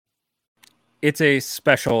It's a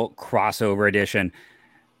special crossover edition.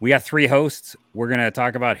 We got three hosts. We're going to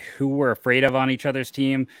talk about who we're afraid of on each other's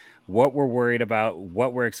team, what we're worried about,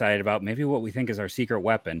 what we're excited about, maybe what we think is our secret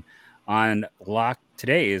weapon on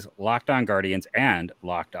today's Locked On Guardians and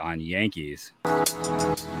Locked On Yankees.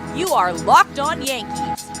 You are Locked On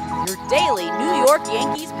Yankees, your daily New York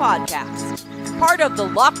Yankees podcast. Part of the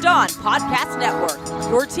Locked On Podcast Network,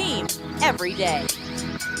 your team every day.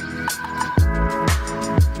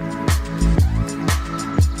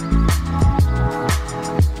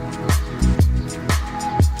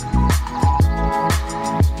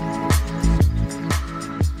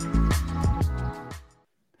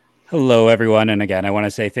 Hello, everyone. And again, I want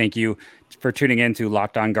to say thank you for tuning in to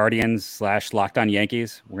Locked On Guardians / Locked On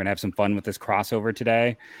Yankees. We're going to have some fun with this crossover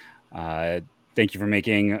today. Thank you for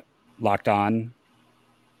making Locked On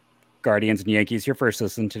Guardians and Yankees your first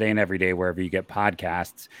listen today and every day, wherever you get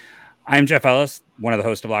podcasts. I'm Jeff Ellis, one of the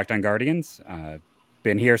hosts of Locked On Guardians.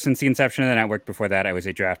 Been here since the inception of the network. Before that, I was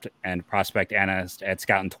a draft and prospect analyst at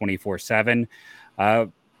Scouting 24/7.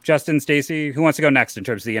 Justin, Stacy, who wants to go next in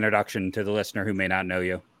terms of the introduction to the listener who may not know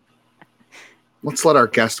you? Let's let our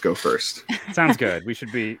guest go first. Sounds good. We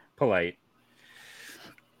should be polite.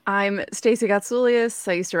 I'm Stacy Gotsoulias.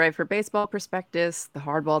 I used to write for Baseball Prospectus, the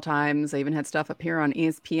Hardball Times. I even had stuff appear on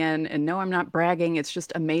ESPN. And no, I'm not bragging. It's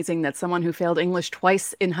just amazing that someone who failed English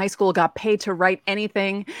twice in high school got paid to write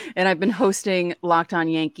anything. And I've been hosting Locked On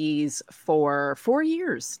Yankees for 4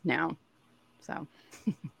 years now. So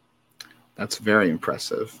that's very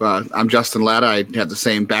impressive. I'm Justin Latta. I have the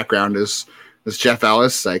same background as Jeff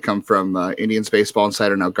Ellis. I come from Indians Baseball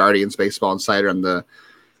Insider, now Guardians Baseball Insider. I'm the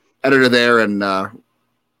editor there and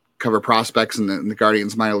cover prospects in the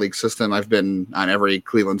Guardians minor league system. I've been on every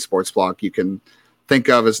Cleveland sports blog you can think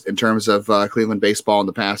of as in terms of Cleveland baseball in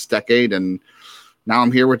the past decade. And now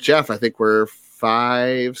I'm here with Jeff. I think we're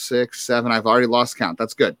 5, 6, 7. I've already lost count.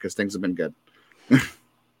 That's good because things have been good.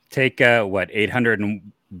 Take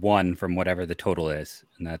 801 from whatever the total is.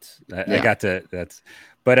 And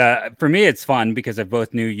But for me, it's fun because I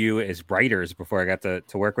both knew you as writers before I got to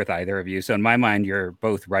work with either of you. So in my mind, you're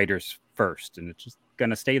both writers first, and it's just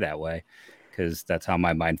going to stay that way because that's how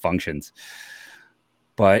my mind functions.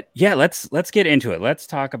 But yeah, let's get into it. Let's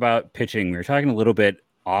talk about pitching. We were talking a little bit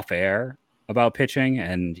off air about pitching,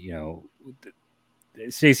 and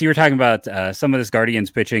Stacey, you were talking about some of this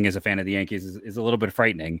Guardians pitching as a fan of the Yankees is a little bit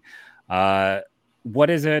frightening.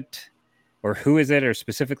 What is it? Or who is it? Or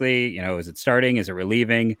specifically, is it starting? Is it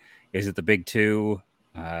relieving? Is it the big two?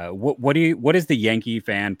 What is the Yankee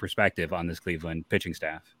fan perspective on this Cleveland pitching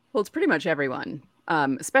staff? Well, it's pretty much everyone,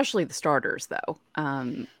 especially the starters, though.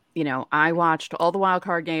 I watched all the wild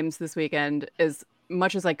card games this weekend as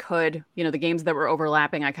much as I could. The games that were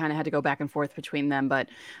overlapping, I kind of had to go back and forth between them. But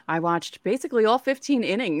I watched basically all 15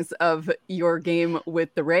 innings of your game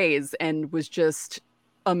with the Rays and was just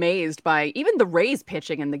amazed by even the Rays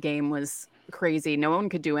pitching in the game was crazy. No one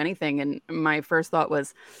could do anything. And my first thought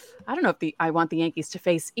was, I don't know if I want the Yankees to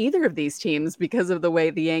face either of these teams because of the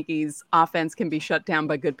way the Yankees offense can be shut down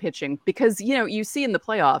by good pitching. Because, you see in the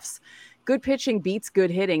playoffs, good pitching beats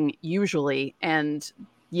good hitting usually. And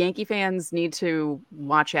Yankee fans need to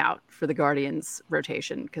watch out for the Guardians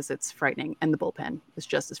rotation because it's frightening. And the bullpen is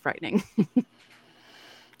just as frightening.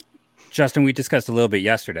 Justin, we discussed a little bit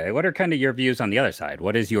yesterday. What are kind of your views on the other side?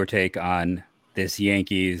 What is your take on this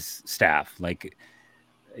Yankees staff? Like,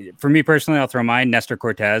 for me personally, I'll throw mine. Nestor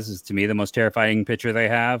Cortez is, to me, the most terrifying pitcher they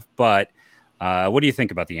have. But what do you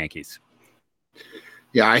think about the Yankees?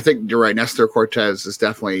 Yeah, I think you're right. Nestor Cortez is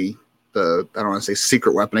definitely I don't want to say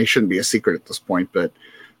secret weapon. He shouldn't be a secret at this point. But,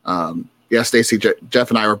 Stacey, Jeff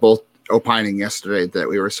and I were both opining yesterday that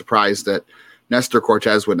we were surprised that Nestor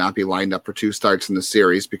Cortez would not be lined up for 2 starts in the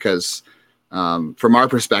series because from our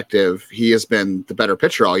perspective, he has been the better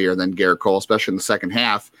pitcher all year than Gerrit Cole, especially in the second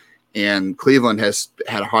half. And Cleveland has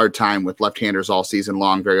had a hard time with left-handers all season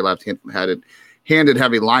long, very left-handed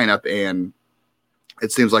heavy lineup. And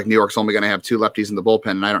it seems like New York's only going to have 2 lefties in the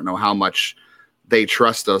bullpen. And I don't know how much they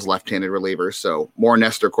trust those left-handed relievers. So more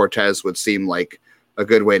Nestor Cortez would seem like a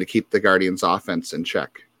good way to keep the Guardians offense in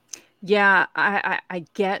check. Yeah, I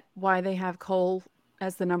get why they have Cole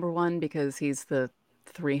as the number one because he's the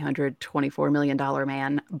 $324 million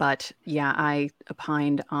man. But yeah, I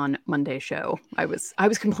opined on Monday's show. I was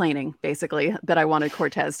complaining basically that I wanted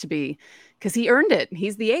Cortez to be, because he earned it.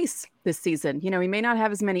 He's the ace this season. He may not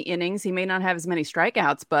have as many innings. He may not have as many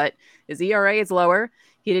strikeouts, but his ERA is lower.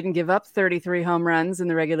 He didn't give up 33 home runs in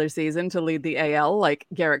the regular season to lead the AL like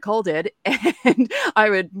Gerrit Cole did. And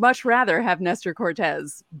I would much rather have Nestor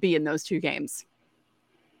Cortez be in those 2 games.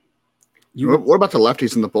 What about the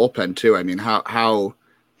lefties in the bullpen too? I mean, how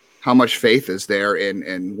how much faith is there in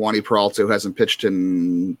Wandy Peralta, who hasn't pitched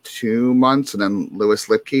in 2 months, and then Louis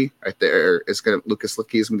Lipke right there Lucas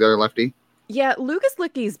Lipke is the other lefty. Yeah, Lucas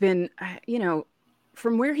Lipke's been,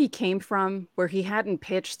 from where he came from, where he hadn't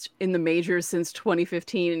pitched in the majors since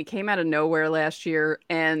 2015, and he came out of nowhere last year.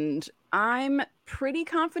 And I'm pretty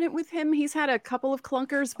confident with him. He's had a couple of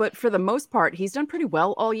clunkers, but for the most part, he's done pretty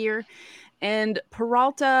well all year. And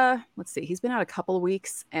Peralta, let's see, he's been out a couple of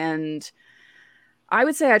weeks, and I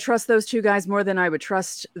would say I trust those two guys more than I would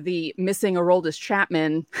trust the missing Aroldis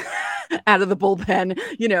Chapman out of the bullpen,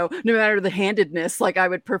 no matter the handedness. Like, I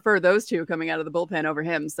would prefer those two coming out of the bullpen over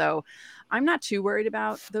him. So I'm not too worried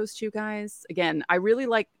about those two guys. Again, I really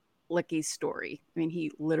like Licky's story. I mean,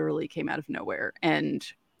 he literally came out of nowhere and,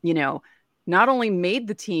 not only made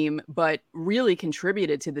the team, but really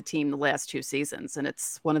contributed to the team the last 2 seasons. And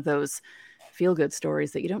it's one of those feel-good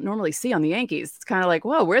stories that you don't normally see on the Yankees. It's kind of like,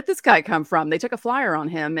 whoa, where'd this guy come from? They took a flyer on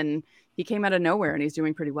him and he came out of nowhere and he's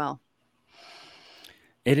doing pretty well.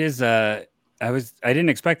 It is, I didn't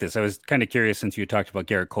expect this. I was kind of curious since you talked about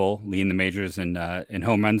Garrett Cole leading the majors in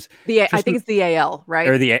home runs. I think it's the AL, right?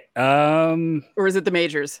 Or is it the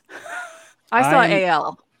majors? I saw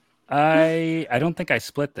AL. I don't think I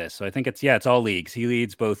split this. So I think it's all leagues. He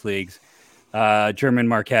leads both leagues. German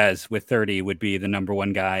Marquez with 30 would be the number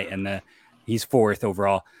 1 guy, and he's 4th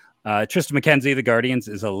overall. Tristan McKenzie, the Guardians,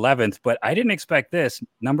 is 11th, but I didn't expect this.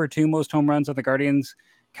 Number 2 most home runs on the Guardians,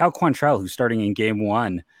 Cal Quantrill, who's starting in game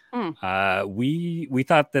 1. We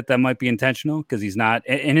thought that might be intentional because he's not,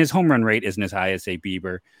 and his home run rate isn't as high as, say,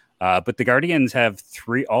 Bieber. But the Guardians have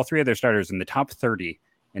all three of their starters in the top 30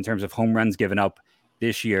 in terms of home runs given up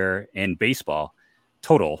this year in baseball.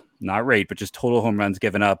 Total, not rate, but just total home runs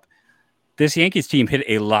given up. This Yankees team hit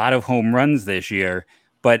a lot of home runs this year,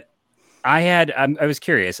 but I was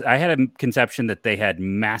curious. I had a conception that they had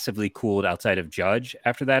massively cooled outside of Judge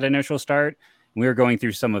after that initial start. We were going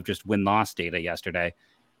through some of just win-loss data yesterday.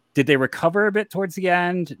 Did they recover a bit towards the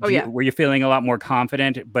end? Were you feeling a lot more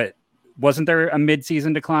confident? But wasn't there a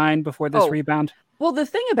mid-season decline before this rebound? Well, the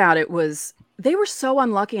thing about it was they were so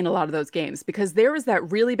unlucky in a lot of those games because there was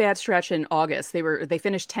that really bad stretch in August. They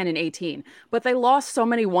finished 10-18, but they lost so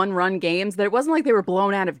many 1-run games that it wasn't like they were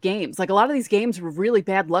blown out of games. Like, a lot of these games were really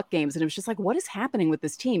bad luck games. And it was just like, what is happening with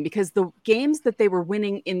this team? Because the games that they were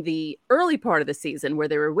winning in the early part of the season, where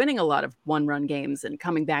they were winning a lot of 1-run games and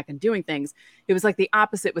coming back and doing things, it was like the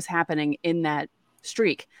opposite was happening in that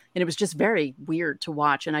streak. And it was just very weird to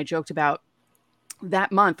watch. And I joked about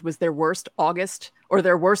that month was their worst August or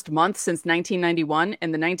their worst month since 1991.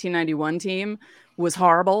 And the 1991 team was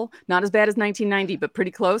horrible. Not as bad as 1990, but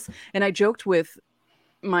pretty close. And I joked with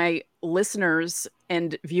my listeners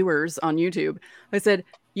and viewers on YouTube. I said,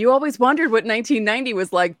 you always wondered what 1990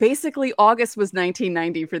 was like. Basically, August was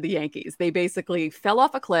 1990 for the Yankees. They basically fell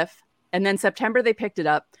off a cliff. And then September, they picked it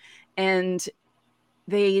up. And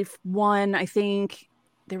they've won, I think,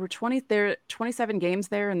 there were 27 games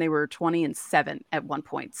there, and they were 20-7 at one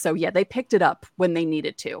point. So yeah, they picked it up when they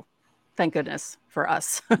needed to. Thank goodness for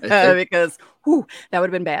us, because that would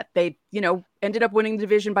have been bad. They, ended up winning the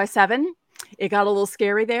division by 7. It got a little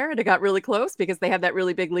scary there, and it got really close because they had that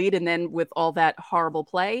really big lead. And then with all that horrible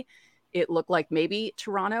play, it looked like maybe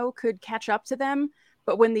Toronto could catch up to them.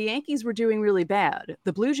 But when the Yankees were doing really bad,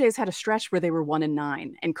 the Blue Jays had a stretch where they were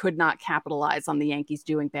 1-9 and could not capitalize on the Yankees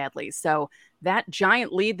doing badly. So that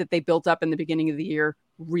giant lead that they built up in the beginning of the year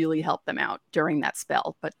really helped them out during that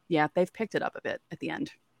spell. But yeah, they've picked it up a bit at the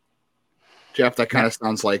end. Jeff, that kind of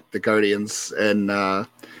sounds like the Guardians and that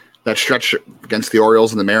stretch against the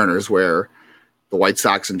Orioles and the Mariners where the White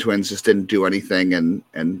Sox and Twins just didn't do anything.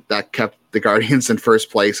 And that kept the Guardians in first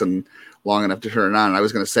place and long enough to turn it on. And I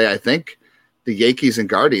was going to say, I think the Yankees and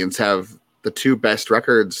Guardians have the 2 best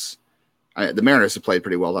records. The Mariners have played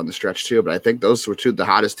pretty well on the stretch too, but I think those were 2 of the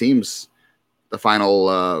hottest teams the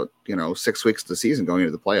final 6 weeks of the season going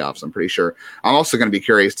into the playoffs. I'm pretty sure. I'm also going to be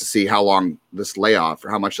curious to see how long this layoff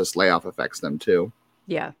or how much this layoff affects them too.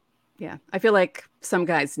 Yeah. I feel like some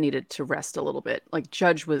guys needed to rest a little bit. Like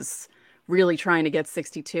Judge was really trying to get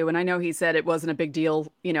 62. And I know he said it wasn't a big deal,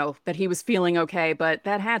 that he was feeling okay, but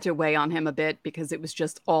that had to weigh on him a bit because it was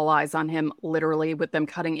just all eyes on him, literally, with them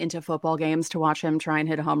cutting into football games to watch him try and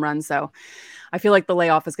hit a home run. So I feel like the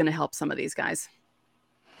layoff is going to help some of these guys.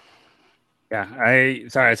 Yeah, I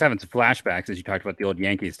was having some flashbacks as you talked about the old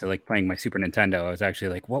Yankees to like playing my Super Nintendo. I was actually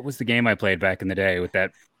like, what was the game I played back in the day with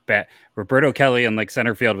that Roberto Kelly in like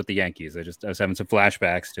center field with the Yankees? I was having some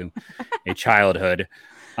flashbacks to a childhood.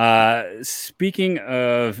 Speaking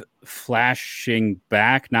of flashing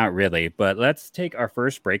back, not really, but let's take our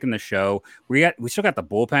first break in the show. We still got the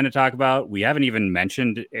bullpen to talk about. We haven't even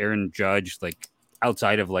mentioned Aaron Judge like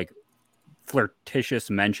outside of like flirtatious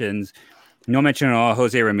mentions. No mention at all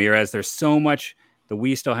Jose Ramirez. There's so much that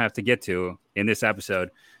we still have to get to in this episode.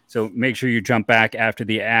 So make sure you jump back after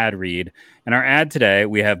the ad read. And our ad today,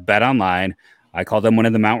 we have Bet Online. I call them one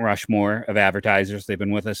of the Mount Rushmore of advertisers. They've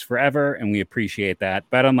been with us forever, and we appreciate that.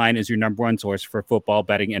 Bet Online is your number one source for football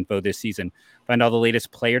betting info this season. Find all the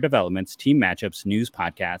latest player developments, team matchups, news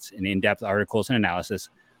podcasts, and in-depth articles and analysis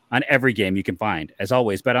on every game you can find. As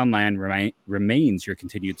always, Bet Online remains your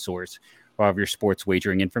continued source for all of your sports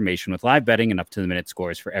wagering information with live betting and up-to-the-minute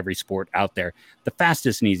scores for every sport out there. The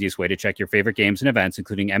fastest and easiest way to check your favorite games and events,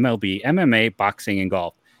 including MLB, MMA, boxing, and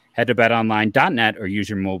golf. Head to betonline.net or use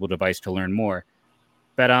your mobile device to learn more.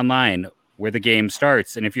 Bet Online, where the game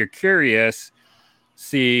starts. And if you're curious,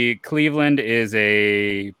 see, Cleveland is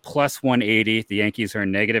a plus 180. The Yankees are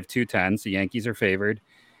negative 210. So the Yankees are favored.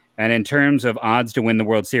 And in terms of odds to win the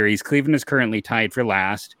World Series, Cleveland is currently tied for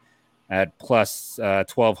last at plus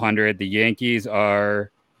 1,200. The Yankees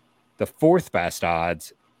are the fourth best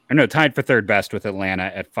odds. Or no, tied for third best with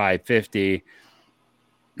Atlanta at 550.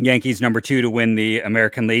 Yankees number 2 to win the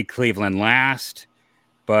American League, Cleveland last.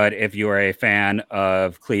 But if you are a fan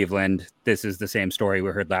of Cleveland, this is the same story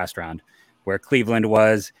we heard last round, where Cleveland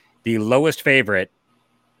was the lowest favorite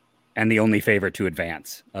and the only favorite to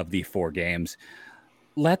advance of the 4 games.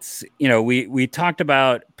 Let's, we talked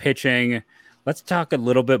about pitching. Let's talk a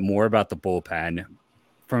little bit more about the bullpen.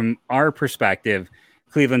 From our perspective,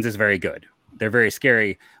 Cleveland's is very good. They're very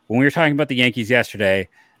scary. When we were talking about the Yankees yesterday,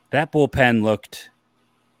 that bullpen looked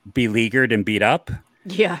beleaguered and beat up.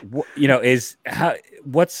 Yeah. What's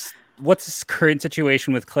the current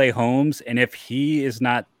situation with Clay Holmes? And if he is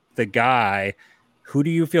not the guy, who do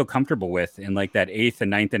you feel comfortable with in like that 8th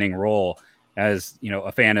and 9th inning role as,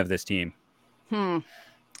 a fan of this team? I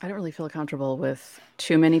don't really feel comfortable with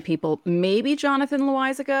too many people. Maybe Jonathan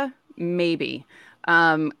Loaisiga, maybe.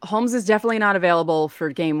 Holmes is definitely not available for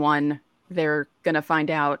game 1. They're going to find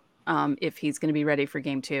out if he's going to be ready for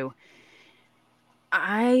game 2.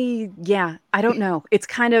 I don't know. It's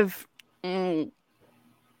kind of, I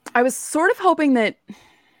was sort of hoping that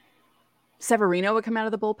Severino would come out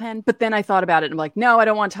of the bullpen, but then I thought about it and I'm like, no, I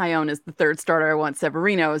don't want Taillon as the third starter. I want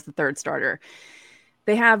Severino as the third starter.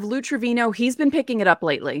 They have Lou Trevino. He's been picking it up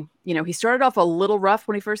lately. He started off a little rough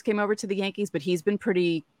when he first came over to the Yankees, but he's been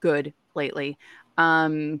pretty good lately.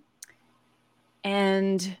 And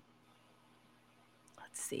let's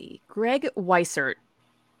see, Greg Weissert.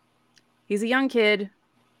 He's a young kid,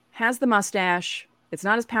 has the mustache. It's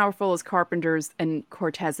not as powerful as Carpenter's and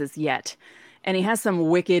Cortez's yet. And he has some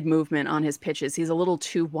wicked movement on his pitches. He's a little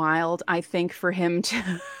too wild, I think, for him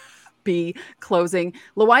to be closing.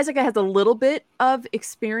 Loaisiga has a little bit of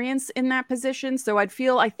experience in that position, so I'd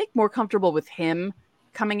feel, I think, more comfortable with him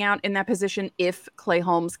coming out in that position if Clay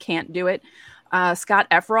Holmes can't do it. Scott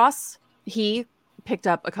Effross, he picked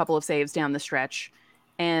up a couple of saves down the stretch.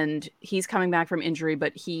 And he's coming back from injury,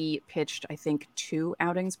 but he pitched, I think, 2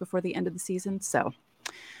 outings before the end of the season. So,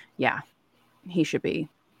 yeah, he should be,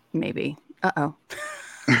 maybe. Uh-oh.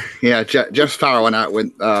 Yeah, Jeff Fowler went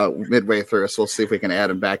out midway through, so we'll see if we can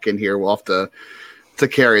add him back in here. We'll have to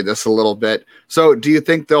carry this a little bit. So do you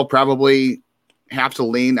think they'll probably have to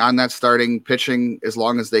lean on that starting pitching as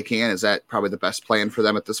long as they can? Is that probably the best plan for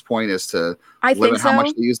them at this point, is to limit how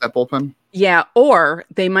much they use that bullpen? Yeah, or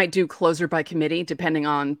they might do closer by committee, depending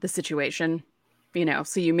on the situation.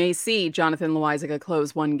 So you may see Jonathan Loaisiga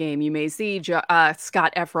close 1 game. You may see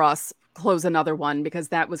Scott Effross close another one, because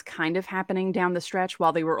that was kind of happening down the stretch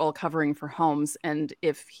while they were all covering for Holmes. And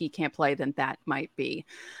if he can't play, then that might be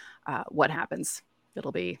what happens.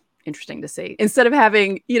 It'll be interesting to see. Instead of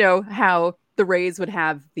having, how the Rays would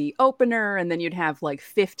have the opener and then you'd have like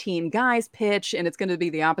 15 guys pitch, and it's going to be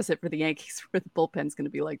the opposite for the Yankees, where the bullpen's going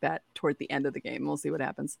to be like that toward the end of the game. We'll see what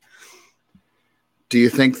happens. Do you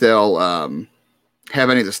think they'll have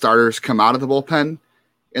any of the starters come out of the bullpen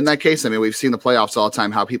in that case? I mean, we've seen the playoffs all the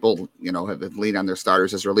time, how people, have leaned on their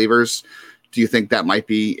starters as relievers. Do you think that might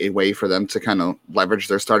be a way for them to kind of leverage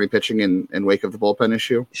their starting pitching in wake of the bullpen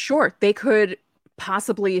issue? Sure. They could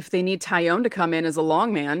possibly, if they need Taillon to come in as a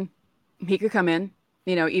long man, he could come in.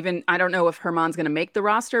 Even, I don't know if Herman's going to make the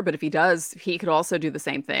roster, but if he does, he could also do the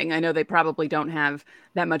same thing. I know they probably don't have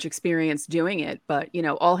that much experience doing it, but,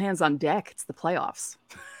 all hands on deck. It's the playoffs.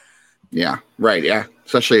 Yeah, right. Yeah.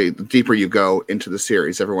 Especially the deeper you go into the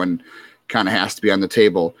series, everyone kind of has to be on the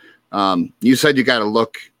table. You said you got to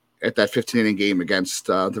look at that 15-inning game against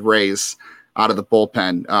the Rays out of the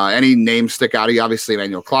bullpen. Any names stick out to you? Obviously,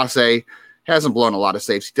 Emmanuel Clase hasn't blown a lot of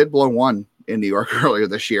saves. He did blow one New York earlier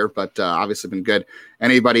this year, but obviously been good.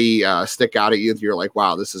 Anybody stick out at you? You're like,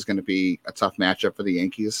 wow, this is going to be a tough matchup for the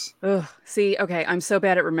Yankees. Ugh, see, okay, I'm so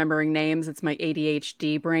bad at remembering names. It's my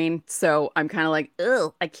ADHD brain. So I'm kind of like,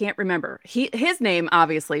 ugh, I can't remember. His name,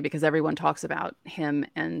 obviously, because everyone talks about him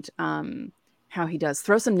and how he does.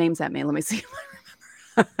 Throw some names at me. Let me see.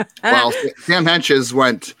 Well, Sam Hentges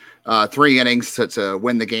went 3 innings to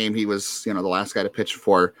win the game. He was, the last guy to pitch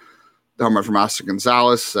for the homer from Oscar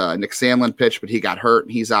Gonzalez. Nick Sandlin pitched, but he got hurt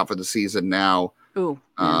and he's out for the season now. Ooh,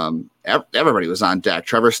 everybody was on deck.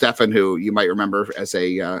 Trevor Stephan, who you might remember as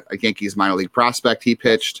a Yankees minor league prospect, he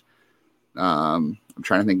pitched. I'm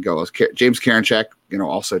trying to think of James Karinchak,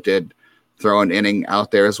 also did throw an inning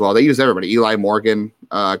out there as well. They used everybody. Eli Morgan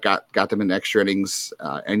got them in extra innings.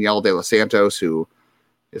 Aniel De Los Santos, who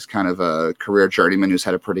is kind of a career journeyman who's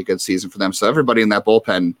had a pretty good season for them. So everybody in that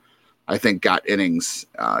bullpen, I think, got innings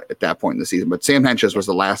at that point in the season. But Sam Hentges was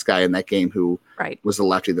the last guy in that game who was the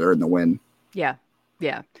lefty that earned the win. Yeah.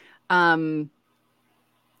 Yeah. It's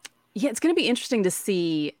going to be interesting to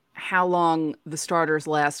see how long the starters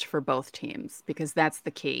last for both teams, because that's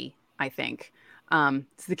the key, I think.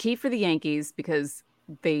 It's the key for the Yankees because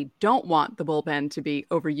they don't want the bullpen to be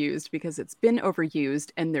overused because it's been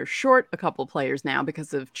overused and they're short a couple players now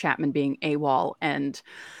because of Chapman being AWOL and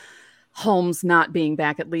Holmes not being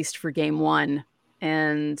back at least for game 1.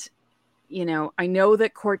 And, I know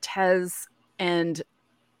that Cortez and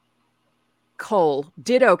Cole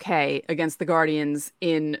did okay against the Guardians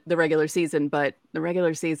in the regular season, but the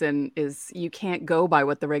regular season you can't go by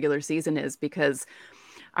what the regular season is, because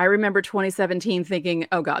I remember 2017 thinking,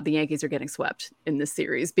 oh God, the Yankees are getting swept in this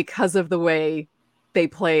series because of the way they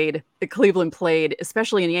played. Cleveland played,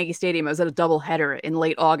 especially in Yankee Stadium. I was at a doubleheader in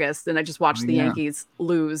late August and I just watched the Yankees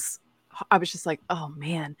lose. I was just like, oh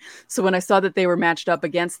man. So when I saw that they were matched up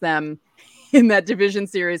against them in that division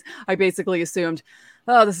series, I basically assumed,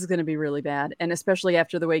 oh, this is going to be really bad. And especially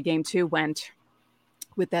after the way game 2 went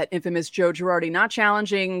with that infamous Joe Girardi not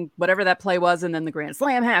challenging whatever that play was. And then the grand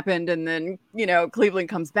slam happened. And then, Cleveland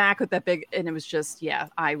comes back with that big, and it was just,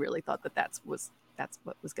 I really thought that's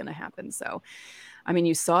what was going to happen. So, I mean,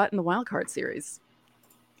 you saw it in the wild card series.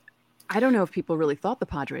 I don't know if people really thought the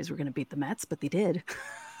Padres were going to beat the Mets, but they did.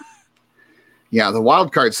 Yeah. The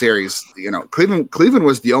wild card series, Cleveland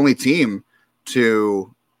was the only team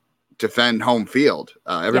to defend home field.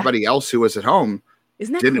 Everybody else who was at home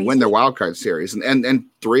didn't win their wild card series, and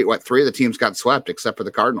three of the teams got swept except for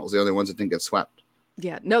the Cardinals, the only ones that didn't get swept.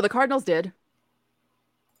 Yeah, no, the Cardinals did.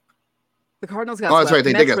 The Cardinals got. Oh, that's swept.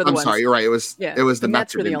 right. They did get. I'm sorry, you're right. It was the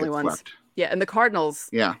Mets were the only ones. Swept. Yeah, and the Cardinals.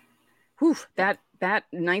 Yeah. Whew, that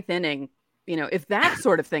ninth inning. If that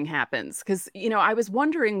sort of thing happens, because, I was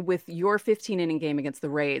wondering with your 15-inning game against the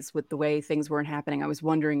Rays, with the way things weren't happening, I was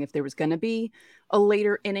wondering if there was going to be a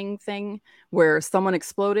later inning thing where someone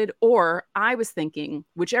exploded, or I was thinking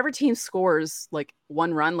whichever team scores like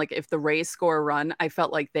one run, like if the Rays score a run, I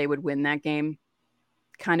felt like they would win that game,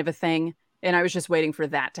 kind of a thing. And I was just waiting for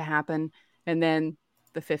that to happen. And then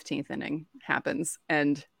the 15th inning happens.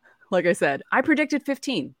 And like I said, I predicted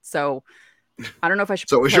 15. So I don't know if I should.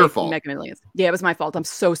 So it was your fault. Mega Millions. Yeah, it was my fault. I'm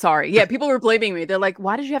so sorry. Yeah, people were blaming me. They're like,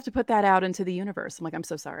 "Why did you have to put that out into the universe?" I'm like, "I'm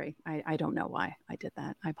so sorry. I don't know why I did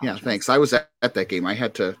that. I apologize." Yeah, thanks. I was at that game. I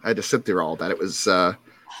had to sit through all that. It was a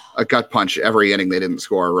gut punch. Every inning they didn't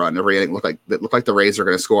score a run. Every inning looked like the Rays were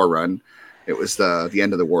going to score a run. It was the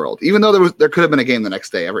end of the world. Even though there could have been a game the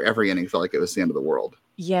next day. Every inning felt like it was the end of the world.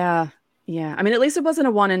 Yeah. I mean, at least it wasn't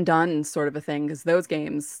a one and done sort of a thing, because those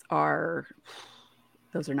games are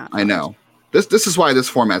not fun. I know. This is why this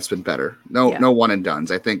format's been better. No one and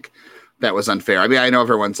dones. I think that was unfair. I mean, I know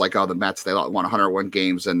everyone's like, oh, the Mets, they won 101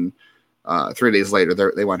 games and 3 days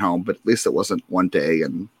later they went home, but at least it wasn't one day,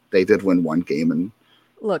 and they did win one game, and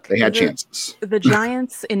look, they had chances. The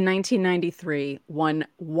Giants in 1993 won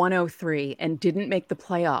 103 and didn't make the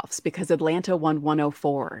playoffs because Atlanta won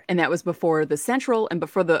 104, and that was before the Central and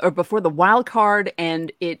before the wild card.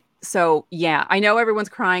 And so I know everyone's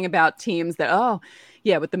crying about teams that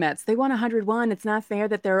with the Mets, they won 101. It's not fair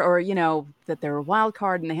that they're a wild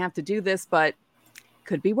card and they have to do this, but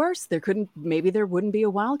could be worse. Maybe there wouldn't be a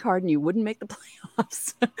wild card and you wouldn't make the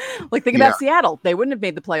playoffs. Like, think about Seattle. They wouldn't have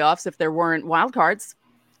made the playoffs if there weren't wild cards.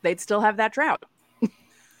 They'd still have that drought.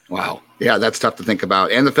 Wow. Yeah, that's tough to think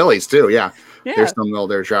about. And the Phillies too. Yeah. There's some of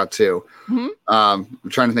their drought too. Mm-hmm. I'm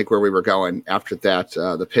trying to think where we were going after that,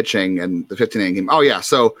 the pitching and the 15-inning game. Oh yeah.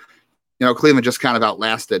 So, Cleveland just kind of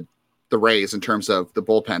outlasted the Rays in terms of the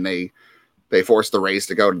bullpen. They forced the Rays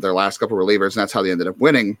to go to their last couple of relievers, and that's how they ended up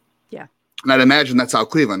winning. Yeah. And I'd imagine that's how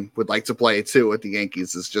Cleveland would like to play too with the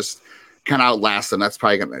Yankees, is just kind of outlast them. That's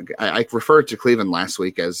probably I referred to Cleveland last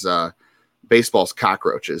week as baseball's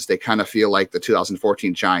cockroaches. They kind of feel like the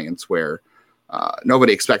 2014 Giants, where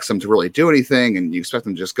nobody expects them to really do anything, and you expect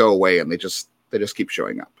them to just go away, and they just keep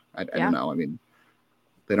showing up. I don't know. I mean,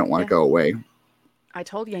 they don't want to go away. I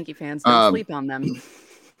told Yankee fans, don't sleep on them.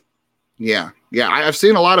 Yeah. I've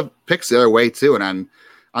seen a lot of picks the other way too, and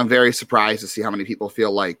I'm very surprised to see how many people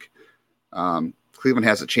feel like Cleveland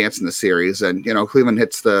has a chance in the series. And Cleveland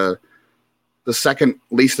hits the second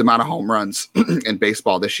least amount of home runs in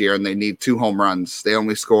baseball this year, and they need 2 home runs. They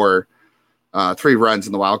only score 3 runs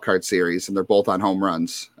in the wild card series, and they're both on home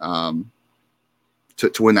runs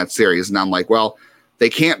to win that series. And I'm like, well, they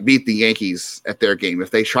can't beat the Yankees at their game. If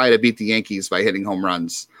they try to beat the Yankees by hitting home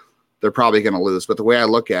runs, they're probably going to lose. But the way I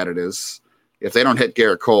look at it is, if they don't hit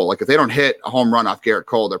Garrett Cole, like if they don't hit a home run off Garrett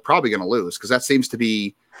Cole, they're probably going to lose, because that seems to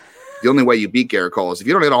be the only way you beat Garrett Cole. Is if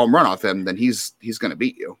you don't hit a home run off him, then he's going to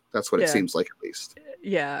beat you. That's what it seems like, at least.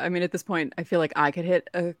 Yeah, I mean, at this point, I feel like I could hit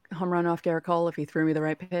a home run off Garrett Cole if he threw me the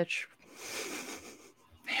right pitch.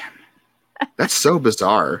 Man, that's so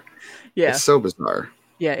bizarre. Yeah, it's so bizarre.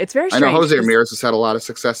 Yeah, it's very strange. I know Jose Ramirez has had a lot of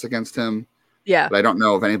success against him. Yeah. But I don't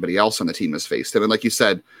know if anybody else on the team has faced him. And like you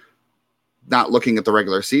said, not looking at the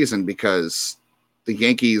regular season, because the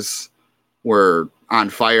Yankees were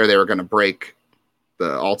on fire. They were going to break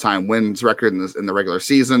the all-time wins record in the regular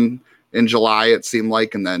season in July, it seemed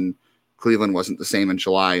like. And then Cleveland wasn't the same in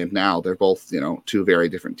July. And now they're both, 2 very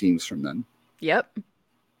different teams from then. Yep.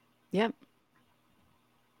 Yeah,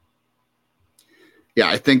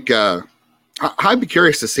 I think I'd be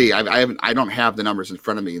curious to see. I don't have the numbers in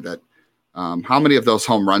front of me that how many of those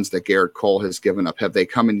home runs that Garrett Cole has given up have they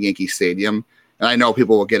come in Yankee Stadium? And I know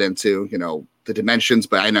people will get into the dimensions,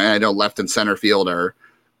 but I know left and center field are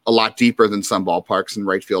a lot deeper than some ballparks, in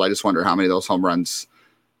right field. I just wonder how many of those home runs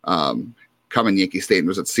come in Yankee Stadium.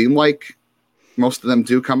 Does it seem like most of them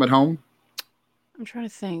do come at home? I'm trying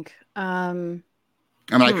to think. I mean,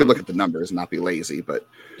 I could look at the numbers and not be lazy, but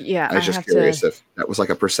yeah, I was just curious if that was like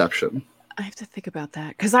a perception. I have to think about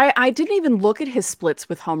that, because I didn't even look at his splits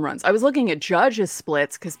with home runs. I was looking at Judge's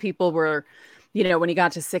splits, because people were, when he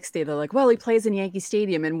got to 60, they're like, well, he plays in Yankee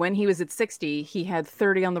Stadium. And when he was at 60, he had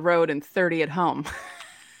 30 on the road and 30 at home.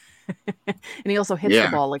 And he also hits the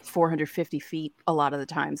ball like 450 feet a lot of the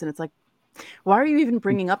times. And it's like, why are you even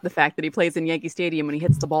bringing up the fact that he plays in Yankee Stadium when he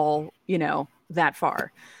hits the ball, that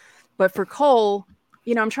far? But for Cole,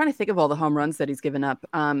 I'm trying to think of all the home runs that he's given up.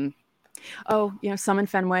 Some in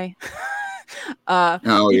Fenway.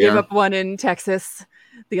 He gave up one in Texas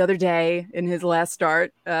the other day in his last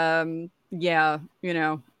start. It's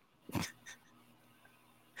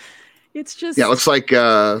just it looks like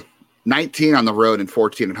 19 on the road and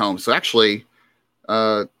 14 at home. So actually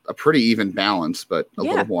a pretty even balance, but a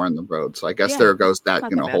little more on the road. So I guess there goes that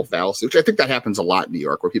whole fallacy, which I think that happens a lot in New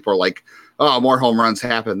York, where people are like, oh, more home runs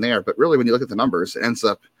happen there. But really, when you look at the numbers, it ends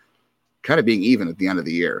up kind of being even at the end of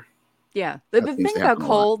the year. Yeah. The thing about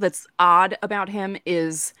Cole that's odd about him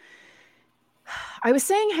is, I was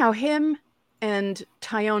saying how him and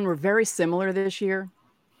Taillon were very similar this year.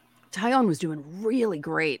 Taillon was doing really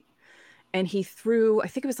great, and he threw, I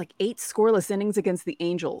think it was like 8 scoreless innings against the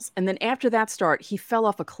Angels. And then after that start, he fell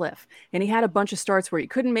off a cliff, and he had a bunch of starts where he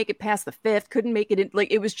couldn't make it past the 5th, couldn't make it in.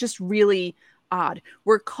 Like, it was just really odd.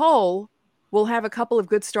 Where Cole will have a couple of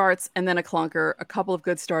good starts and then a clunker, a couple of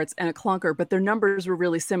good starts and a clunker, but their numbers were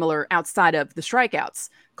really similar outside of the strikeouts.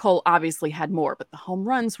 Cole obviously had more, but the home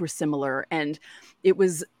runs were similar. And it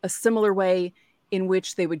was a similar way in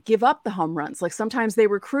which they would give up the home runs. Like, sometimes they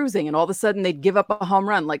were cruising and all of a sudden they'd give up a home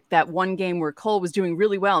run. Like that one game where Cole was doing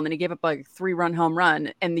really well, and then he gave up like a 3-run home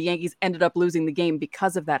run, and the Yankees ended up losing the game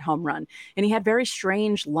because of that home run. And he had very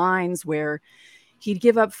strange lines where he'd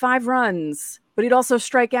give up 5 runs, but he'd also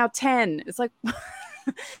strike out 10. It's like,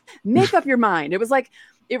 make up your mind. It was like,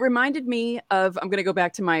 it reminded me of, I'm going to go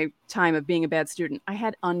back to my time of being a bad student. I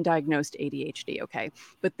had undiagnosed ADHD, okay?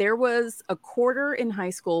 But there was a quarter in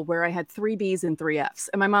high school where I had 3 Bs and 3 Fs.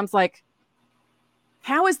 And my mom's like,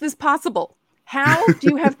 how is this possible? How do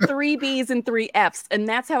you have 3 Bs and 3 Fs? And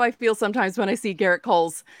that's how I feel sometimes when I see Garrett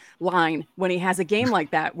Cole's line, when he has a game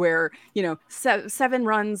like that, where, 7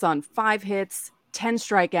 runs on 5 hits, 10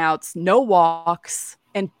 strikeouts, no walks,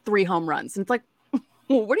 and 3 home runs. And it's like,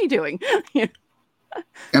 well, what are you doing?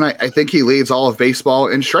 And I think he leads all of baseball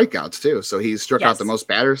in strikeouts too. So he's struck out the most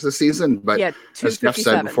batters this season. But as Jeff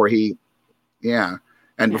said before,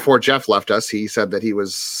 before Jeff left us, he said that he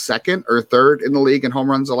was 2nd or 3rd in the league in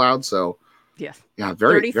home runs allowed. So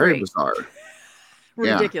very, very bizarre.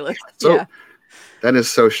 Ridiculous. So that is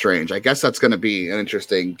so strange. I guess that's going to be an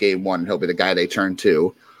interesting game 1. He'll be the guy they turn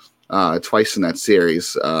to twice in that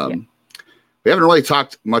series. We haven't really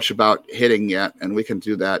talked much about hitting yet, and we can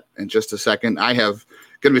do that in just a second. I have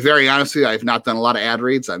going to be very honest with you. I have not done a lot of ad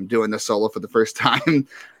reads. I'm doing this solo for the first time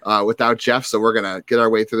without Jeff. So we're going to get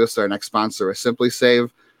our way through this. Our next sponsor is Simply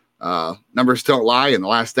Save. Numbers don't lie. In the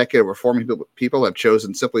last decade, over 4 million people have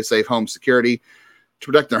chosen Simply Save Home Security to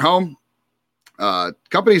protect their home.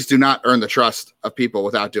 Companies do not earn the trust of people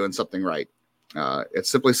without doing something right.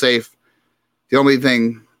 It's Simply Safe. The only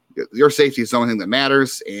thing, your safety is the only thing that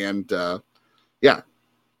matters. And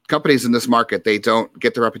companies in this market, they don't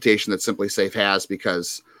get the reputation that Simply Safe has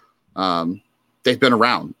because they've been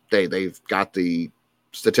around. They've got the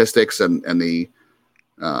statistics and the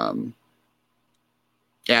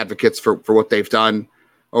advocates for what they've done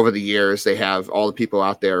over the years. They have all the people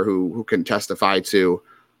out there who can testify to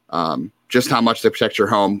just how much they protect your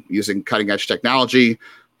home using cutting edge technology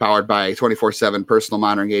powered by 24/7 personal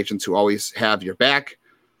monitoring agents who always have your back.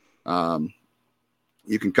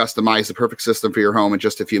 You can customize the perfect system for your home in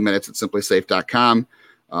just a few minutes at simplysafe.com.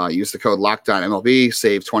 Use the code LOCKEDONMLB,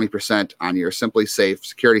 save 20% on your Simply Safe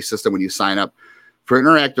security system when you sign up for an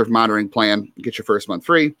interactive monitoring plan. Get your first month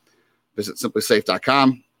free. Visit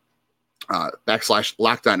simplysafe.com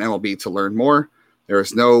 /LOCKEDONMLB to learn more. There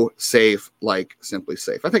is no save like Simply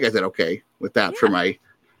Safe. I think I did okay with that for my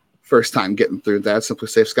first time getting through that. Simply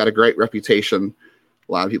Safe's got a great reputation.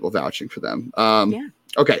 A lot of people vouching for them.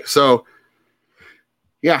 Okay, so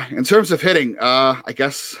in terms of hitting, I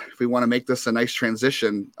guess if we want to make this a nice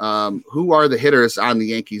transition, who are the hitters on the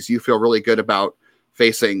Yankees you feel really good about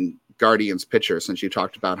facing Guardians pitchers, since you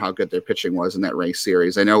talked about how good their pitching was in that race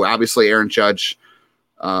series? I know obviously Aaron Judge,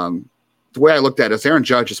 the way I looked at it is Aaron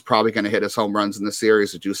Judge is probably going to hit his home runs in the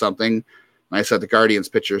series to do something. And I said the Guardians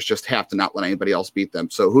pitchers just have to not let anybody else beat them.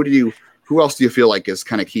 So who else do you feel like is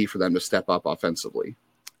kind of key for them to step up offensively?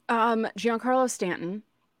 Giancarlo Stanton.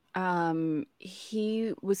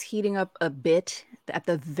 He was heating up a bit at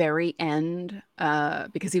the very end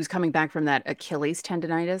because he was coming back from that Achilles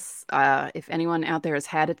tendonitis. If anyone out there has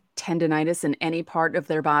had a tendonitis in any part of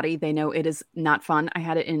their body, they know it is not fun. I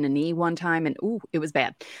had it in a knee one time and it was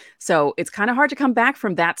bad. So it's kind of hard to come back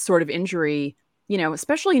from that sort of injury,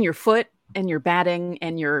 especially in your foot and your batting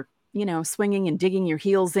and your swinging and digging your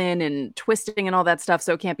heels in and twisting and all that stuff.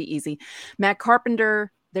 So it can't be easy. Matt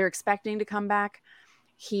Carpenter, they're expecting to come back.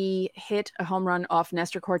 He hit a home run off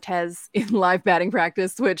Nestor Cortez in live batting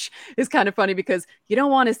practice, which is kind of funny because you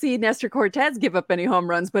don't want to see Nestor Cortez give up any home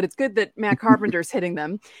runs, but it's good that Matt Carpenter's hitting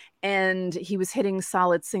them. And he was hitting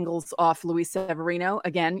solid singles off Luis Severino.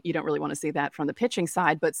 Again, you don't really want to see that from the pitching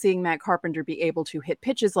side, but seeing Matt Carpenter be able to hit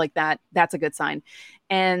pitches like that, that's a good sign.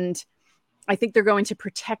 And I think they're going to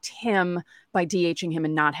protect him by DHing him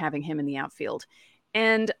and not having him in the outfield.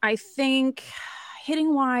 And I think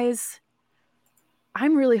hitting wise,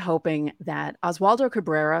 I'm really hoping that Oswaldo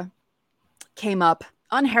Cabrera came up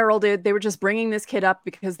unheralded. They were just bringing this kid up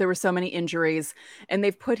because there were so many injuries, and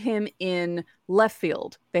they've put him in left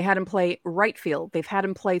field. They had him play right field. They've had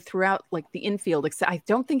him play throughout like the infield. Except I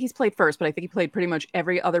don't think he's played first, but I think he played pretty much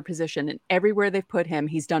every other position, and everywhere they've put him,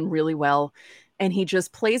 he's done really well. And he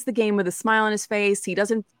just plays the game with a smile on his face. He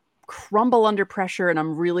doesn't crumble under pressure, and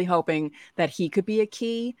I'm really hoping that he could be a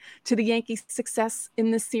key to the Yankees' success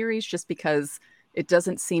in this series, just because it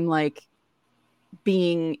doesn't seem like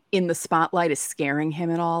being in the spotlight is scaring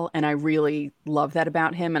him at all. And I really love that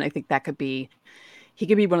about him. And I think that he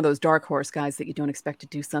could be one of those dark horse guys that you don't expect to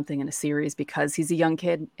do something in a series because he's a young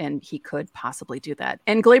kid and he could possibly do that.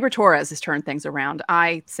 And Gleyber Torres has turned things around.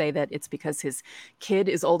 I say that it's because his kid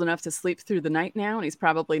is old enough to sleep through the night now. And he's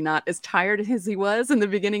probably not as tired as he was in the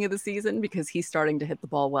beginning of the season because he's starting to hit the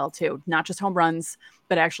ball well too. Not just home runs,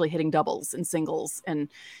 but actually hitting doubles and singles and,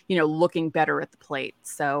 looking better at the plate.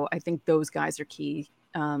 So I think those guys are key.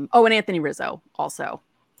 And Anthony Rizzo also.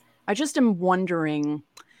 I just am wondering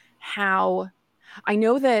how... I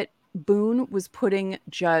know that Boone was putting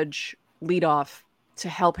Judge leadoff to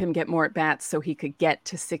help him get more at bats so he could get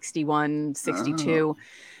to 61, 62.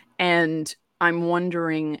 And I'm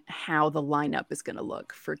wondering how the lineup is going to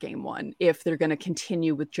look for game one, if they're going to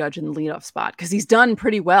continue with Judge in the leadoff spot, because he's done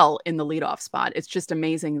pretty well in the leadoff spot. It's just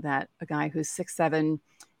amazing that a guy who's 6'7",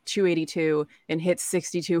 282 and hits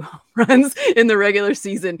 62 home runs in the regular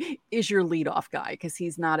season is your leadoff guy, because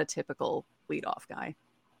he's not a typical leadoff guy.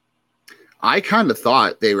 I kind of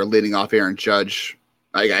thought they were leading off Aaron Judge.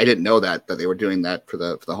 I didn't know that they were doing that for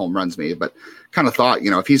the home runs maybe, but kind of thought,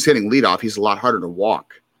 if he's hitting leadoff, he's a lot harder to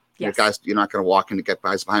walk. Yes. Guys, you're not going to walk in to get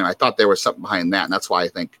guys behind him. I thought there was something behind that, and that's why I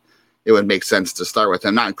think it would make sense to start with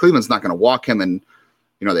him. Cleveland's not going to walk him, and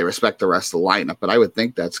they respect the rest of the lineup, but I would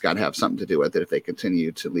think that's got to have something to do with it if they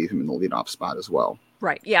continue to leave him in the leadoff spot as well.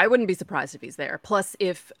 Right. Yeah, I wouldn't be surprised if he's there. Plus,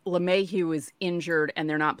 if LeMahieu is injured and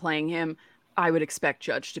they're not playing him, I would expect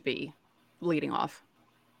Judge to be leading off.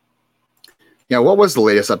 Yeah, what was the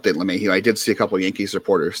latest update, LeMahieu? I did see a couple of Yankees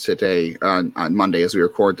reporters today on Monday as we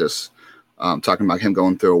record this, talking about him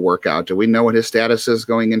going through a workout. Do we know what his status is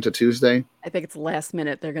going into Tuesday? I think it's last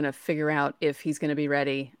minute. They're going to figure out if he's going to be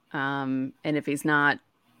ready. And if he's not,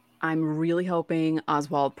 I'm really hoping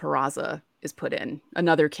Oswald Peraza is put in.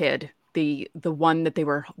 Another kid, the one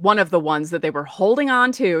of the ones that they were holding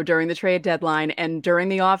on to during the trade deadline and during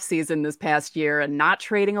the offseason this past year and not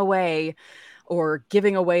trading away or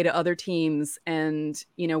giving away to other teams. And,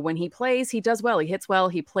 when he plays, he does well. He hits well.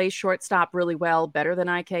 He plays shortstop really well, better than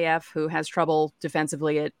IKF, who has trouble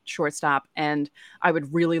defensively at shortstop. And I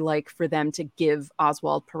would really like for them to give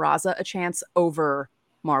Oswald Peraza a chance over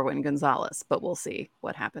Marwin Gonzalez, but we'll see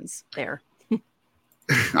what happens there.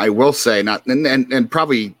 I will say not, and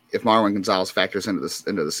probably if Marwin Gonzalez factors into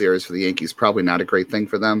the series for the Yankees, probably not a great thing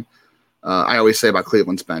for them. I always say about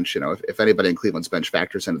Cleveland's bench, if anybody in Cleveland's bench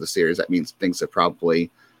factors into the series, that means things have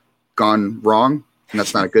probably gone wrong, and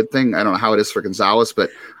that's not a good thing. I don't know how it is for Gonzalez, but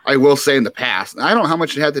I will say in the past, I don't know how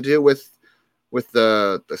much it had to do with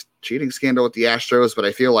the cheating scandal with the Astros, but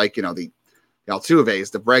I feel like, the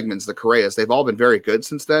Altuves, the Bregmans, the Correas, they've all been very good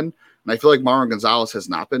since then. And I feel like Marwin Gonzalez has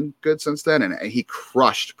not been good since then, and he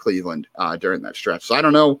crushed Cleveland during that stretch. So I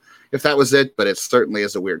don't know if that was it, but it certainly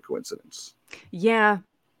is a weird coincidence. Yeah,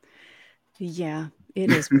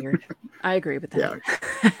 it is weird. I agree with that.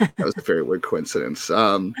 Yeah, that was a very weird coincidence.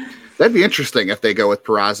 That'd be interesting if they go with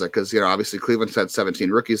Peraza because, obviously Cleveland's had 17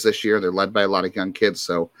 rookies this year. They're led by a lot of young kids,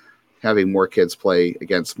 so having more kids play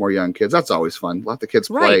against more young kids, that's always fun. Let the kids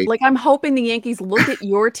play. Right. Like, I'm hoping the Yankees look at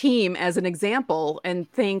your team as an example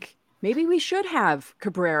and think, maybe we should have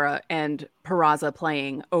Cabrera and Peraza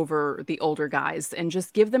playing over the older guys and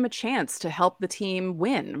just give them a chance to help the team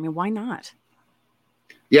win. I mean, why not?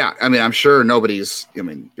 Yeah, I mean, I'm sure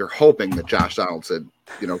you're hoping that Josh Donaldson,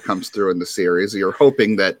 comes through in the series. You're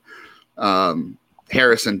hoping that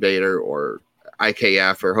Harrison Bader or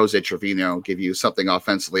IKF or Jose Trevino give you something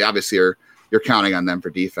offensively. Obviously, you're counting on them for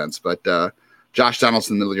defense, but Josh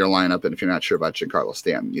Donaldson in the middle of your lineup, and if you're not sure about Giancarlo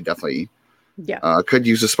Stanton, you definitely could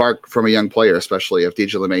use a spark from a young player, especially if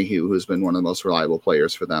DJ LeMahieu, who's been one of the most reliable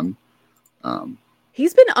players for them.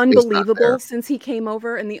 He's been unbelievable since he came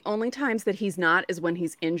over, and the only times that he's not is when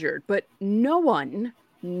he's injured. But no one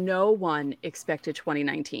expected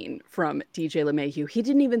 2019 from DJ LeMahieu. He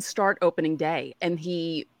didn't even start opening day, and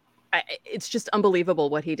it's just unbelievable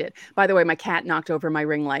what he did. By the way, my cat knocked over my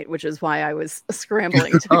ring light, which is why I was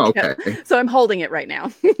scrambling to get it. So I'm holding it right now.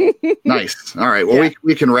 Nice. All right. Well,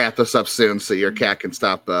 we can wrap this up soon so your cat can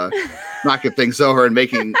stop knocking things over and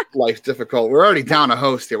making life difficult. We're already down a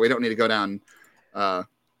host here. We don't need to go down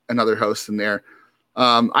another host in there.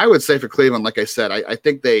 I would say for Cleveland, like I said, I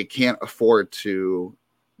think they can't afford to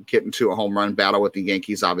get into a home run battle with the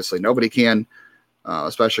Yankees. Obviously, nobody can,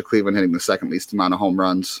 especially Cleveland hitting the second least amount of home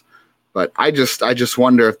runs. But I just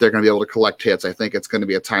wonder if they're going to be able to collect hits. I think it's going to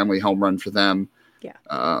be a timely home run for them. Yeah.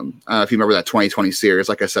 I don't know if you remember that 2020 series.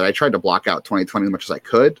 Like I said, I tried to block out 2020 as much as I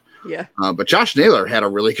could. Yeah. But Josh Naylor had a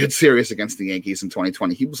really good series against the Yankees in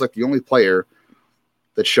 2020. He was like the only player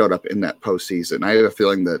that showed up in that postseason. I have a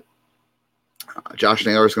feeling that Josh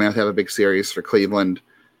Naylor is going to have a big series for Cleveland.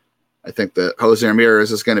 I think that Jose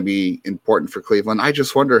Ramirez is going to be important for Cleveland. I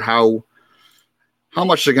just wonder how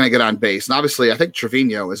much they're going to get on base. And obviously, I think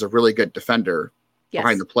Trevino is a really good defender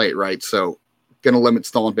behind the plate, right? So going to limit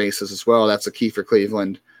stolen bases as well. That's a key for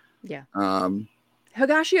Cleveland. Yeah.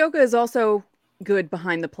 Higashioka is also good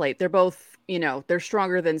behind the plate. They're both, they're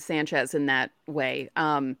stronger than Sanchez in that way.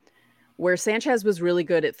 Where Sanchez was really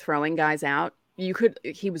good at throwing guys out, you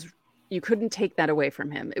couldn't take that away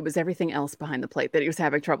from him. It was everything else behind the plate that he was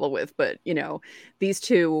having trouble with. But, these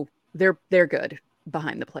two, they're good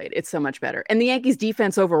behind the plate. It's so much better. And the Yankees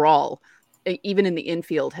defense overall, even in the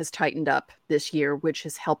infield, has tightened up this year, which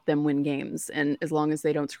has helped them win games. And as long as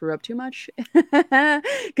they don't screw up too much,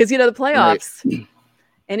 because, the playoffs, right.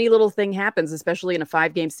 Any little thing happens, especially in a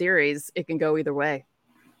 5-game series, it can go either way.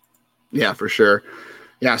 Yeah, for sure.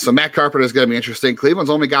 Yeah, so Matt Carpenter is going to be interesting.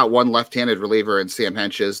 Cleveland's only got one left-handed reliever in Sam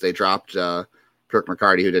Hentges. They dropped Kirk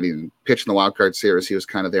McCarty, who didn't even pitch in the wild card series. He was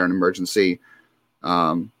kind of there in emergency.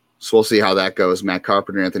 So we'll see how that goes. Matt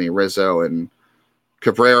Carpenter, Anthony Rizzo, and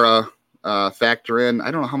Cabrera factor in.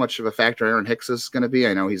 I don't know how much of a factor Aaron Hicks is going to be.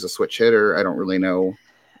 I know he's a switch hitter. I don't really know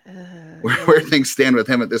where things stand with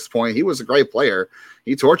him at this point. He was a great player.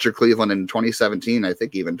 He tortured Cleveland in 2017, I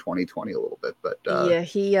think even 2020 a little bit. But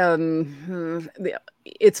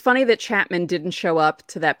it's funny that Chapman didn't show up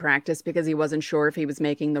to that practice because he wasn't sure if he was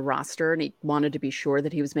making the roster, and he wanted to be sure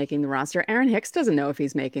that he was making the roster. Aaron Hicks doesn't know if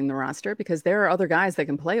he's making the roster because there are other guys that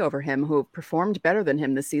can play over him who have performed better than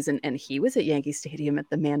him this season, and he was at Yankee Stadium at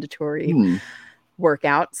the mandatory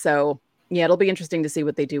workout. So yeah, it'll be interesting to see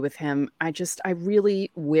what they do with him. I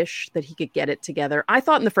really wish that he could get it together. I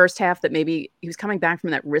thought in the first half that maybe he was coming back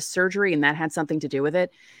from that wrist surgery and that had something to do with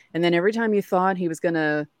it. And then every time you thought he was going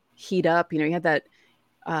to heat up, he had that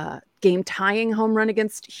game tying home run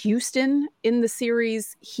against Houston in the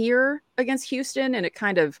series here against Houston. And it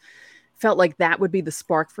kind of felt like that would be the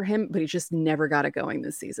spark for him, but he just never got it going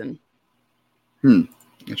this season.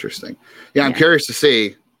 Interesting. Yeah, I'm curious to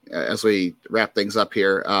see as we wrap things up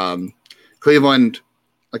here. Cleveland,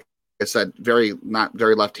 like I said, not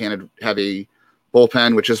very left-handed heavy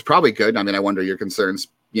bullpen, which is probably good. I mean, I wonder your concerns,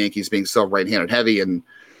 Yankees being so right-handed heavy and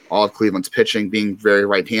all of Cleveland's pitching being very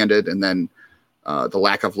right-handed, and then the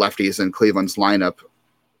lack of lefties in Cleveland's lineup,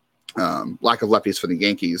 lack of lefties for the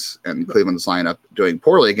Yankees and Cleveland's lineup doing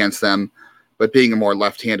poorly against them, but being a more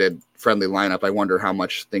left-handed friendly lineup, I wonder how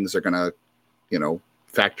much things are going to,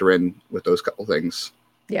 factor in with those couple things.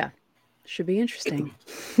 Yeah. Should be interesting.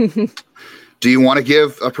 Do you want to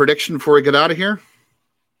give a prediction before we get out of here?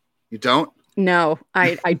 You don't? No,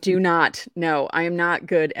 I do not. No, I am not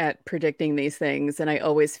good at predicting these things. And I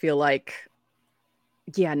always feel like,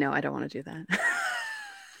 I don't want to do that.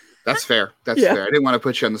 That's fair. That's fair. I didn't want to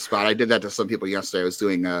put you on the spot. I did that to some people yesterday. I was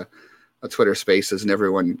doing a Twitter Spaces and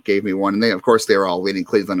everyone gave me one. And they were all leading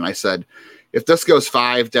Cleveland. And I said, if this goes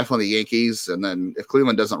 5, definitely the Yankees. And then if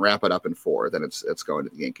Cleveland doesn't wrap it up in 4, then it's going to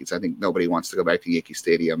the Yankees. I think nobody wants to go back to Yankee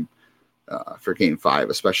Stadium for Game 5,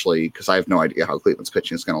 especially because I have no idea how Cleveland's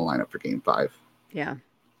pitching is going to line up for Game 5. Yeah.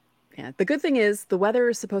 Yeah. The good thing is the weather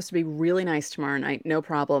is supposed to be really nice tomorrow night. No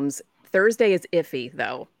problems. Thursday is iffy,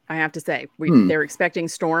 though, I have to say. They're expecting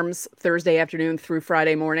storms Thursday afternoon through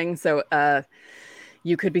Friday morning. So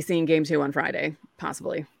you could be seeing Game 2 on Friday,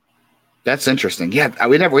 possibly. That's interesting. Yeah,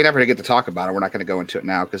 we never get to talk about it. We're not going to go into it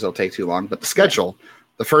now because it'll take too long. But the schedule,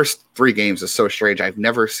 the first 3 games is so strange. I've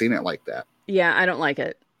never seen it like that. Yeah, I don't like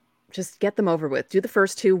it. Just get them over with. Do the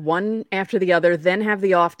first 2, one after the other, then have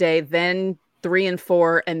the off day, then 3 and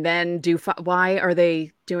 4, and then do 5. Why are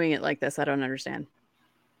they doing it like this? I don't understand.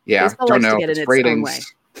 Yeah, baseball don't likes know. to get in its its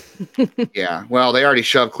ratings. Own way. Yeah, well, they already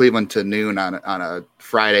shoved Cleveland to noon on a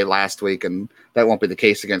Friday last week, and that won't be the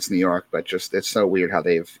case against New York. But just it's so weird how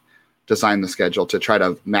they've designed the schedule to try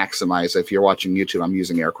to maximize. If you're watching YouTube, I'm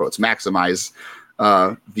using air quotes, maximize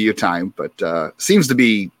view time, but seems to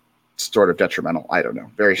be sort of detrimental. I don't know.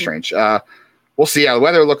 Very strange. We'll see how the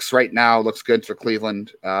weather looks right now. Looks good for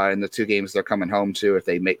Cleveland in the 2 games they're coming home to. If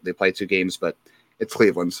they play 2 games, but it's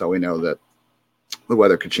Cleveland, so we know that the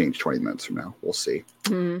weather could change 20 minutes from now. We'll see.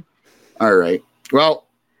 Mm-hmm. All right. Well,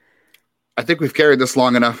 I think we've carried this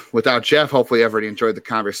long enough without Jeff. Hopefully everybody enjoyed the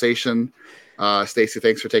conversation. Stacey,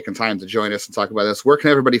 thanks for taking time to join us and talk about this. Where can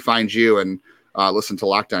everybody find you and listen to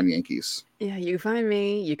Locked On Yankees? Yeah, you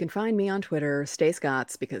can find me on Twitter, Stay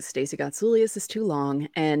Scotts, because Stacey Gotsulias is too long.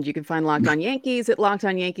 And you can find Locked On Yankees at Locked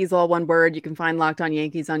On Yankees, all one word. You can find Locked On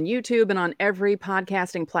Yankees on YouTube and on every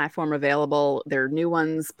podcasting platform available. There are new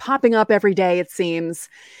ones popping up every day, it seems.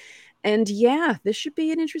 And yeah, this should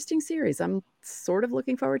be an interesting series. I'm sort of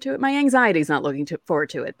looking forward to it. My anxiety's not looking forward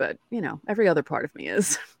to it, but every other part of me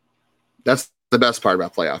is. That's the best part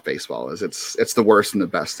about playoff baseball is it's the worst and the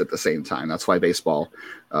best at the same time. That's why baseball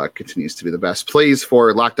continues to be the best. Please,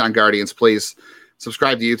 for Locked On Guardians, please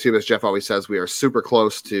subscribe to YouTube. As Jeff always says, we are super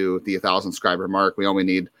close to the 1,000 subscriber mark. We only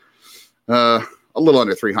need a little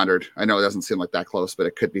under 300. I know it doesn't seem like that close, but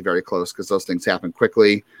it could be very close because those things happen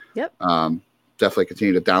quickly. Yep. Definitely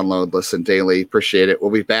continue to download, listen daily. Appreciate it. We'll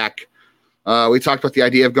be back. We talked about the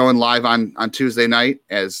idea of going live on Tuesday night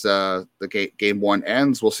as the game 1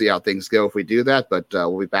 ends. We'll see how things go if we do that, but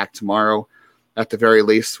we'll be back tomorrow at the very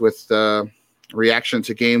least with reaction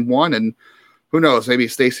to game 1. And who knows, maybe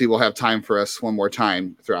Stacey will have time for us one more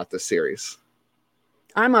time throughout this series.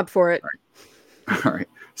 I'm up for it. All right.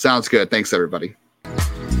 Sounds good. Thanks, everybody.